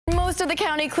most of the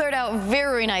county cleared out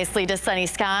very nicely to sunny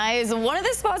skies. One of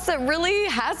the spots that really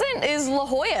hasn't is La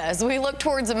Jolla. As we look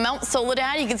towards Mount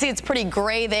Soledad, you can see it's pretty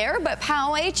gray there, but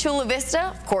Poway, Chula Vista,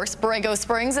 of course, Borrego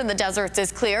Springs in the deserts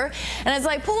is clear. And as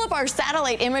I pull up our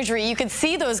satellite imagery, you can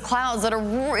see those clouds that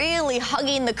are really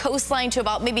hugging the coastline to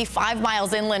about maybe 5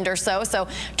 miles inland or so. So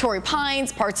Torrey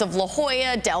Pines, parts of La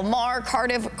Jolla, Del Mar,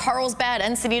 Cardiff, Carlsbad,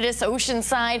 Encinitas,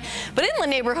 Oceanside, but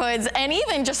inland neighborhoods and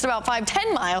even just about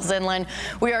 5-10 miles inland,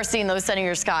 we are seeing those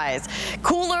sunnier skies.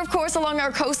 Cooler, of course, along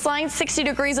our coastline, 60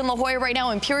 degrees in La Jolla right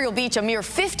now, Imperial Beach a mere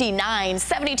 59,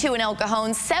 72 in El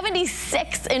Cajon,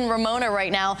 76 in Ramona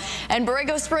right now, and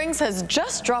Borrego Springs has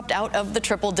just dropped out of the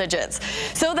triple digits.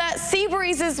 So that sea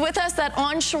breeze is with us, that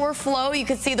onshore flow. You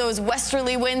can see those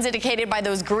westerly winds indicated by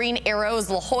those green arrows.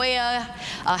 La Jolla,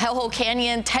 Hellhole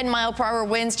Canyon, 10-mile-per-hour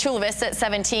winds, Chula Vista at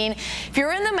 17. If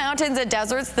you're in the mountains and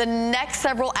deserts, the next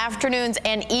several afternoons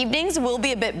and evenings will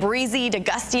be a bit breezy to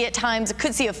gusty at times.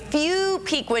 Could see a few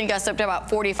peak wind gusts up to about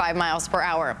 45 miles per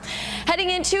hour. Heading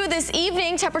into this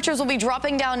evening, temperatures will be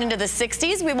dropping down into the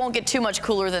 60s. We won't get too much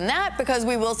cooler than that because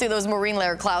we will see those marine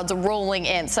layer clouds rolling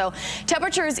in. So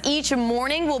temperatures each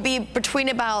morning will be between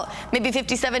about maybe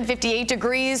 57, 58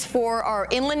 degrees for our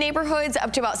inland neighborhoods,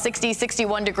 up to about 60,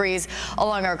 61 degrees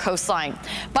along our coastline.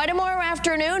 By tomorrow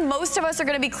afternoon, most of us are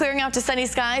going to be clearing out to sunny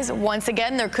skies. Once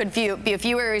again, there could be a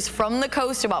few areas from the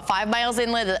coast about 5 miles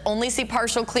inland that only see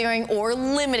partial clearing or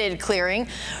limited clearing.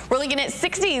 We're looking at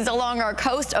 60s along our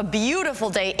coast, a beautiful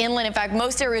day inland. In fact,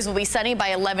 most areas will be sunny by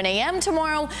 11 a.m.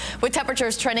 tomorrow, with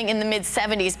temperatures trending in the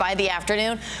mid-70s by the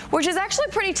afternoon, which is actually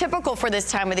pretty typical for this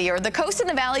time of the year. The coast and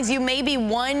the valleys, you may be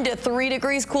 1 to 3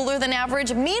 degrees cooler than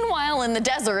average. Meanwhile, in the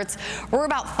deserts, we're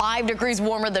about 5 degrees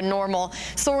warmer than normal,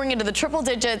 soaring into the triple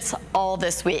digits all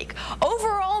this week.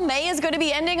 Overall, May is going to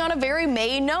be ending on a very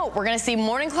May note. We're going to see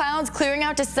morning clouds clearing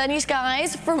out to sunny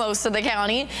skies for most of the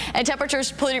county, and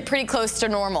temperatures pretty close to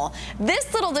normal.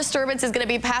 This little disturbance is going to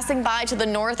be passing by to the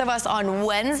north of us on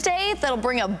Wednesday. That'll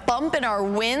bring a bump in our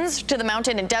winds to the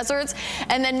mountain and deserts,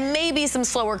 and then maybe some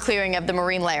slower clearing of the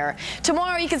marine layer.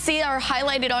 Tomorrow, you can see our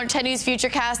highlighted on 10 News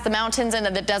Futurecast, the mountains and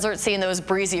the desert seeing those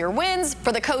breezier winds.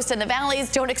 For the coast and the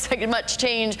valleys, don't expect much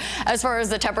change as far as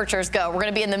the temperatures go. We're going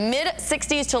to be in the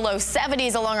mid-60s to low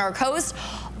 70s along our coast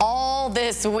all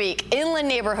this week. Inland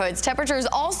neighborhoods, temperatures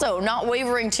also not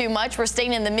wavering too much. We're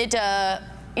staying in the mid to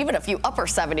even a few upper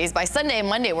 70s. By Sunday and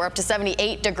Monday, we're up to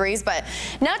 78 degrees, but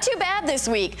not too bad this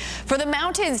week. For the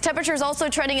mountains, temperatures also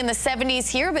trending in the 70s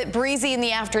here, a bit breezy in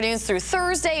the afternoons through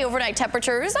Thursday. Overnight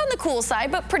temperatures on the cool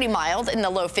side, but pretty mild in the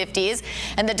low 50s.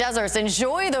 And the deserts,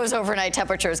 enjoy those overnight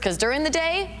temperatures because during the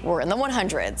day, we're in the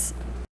 100s.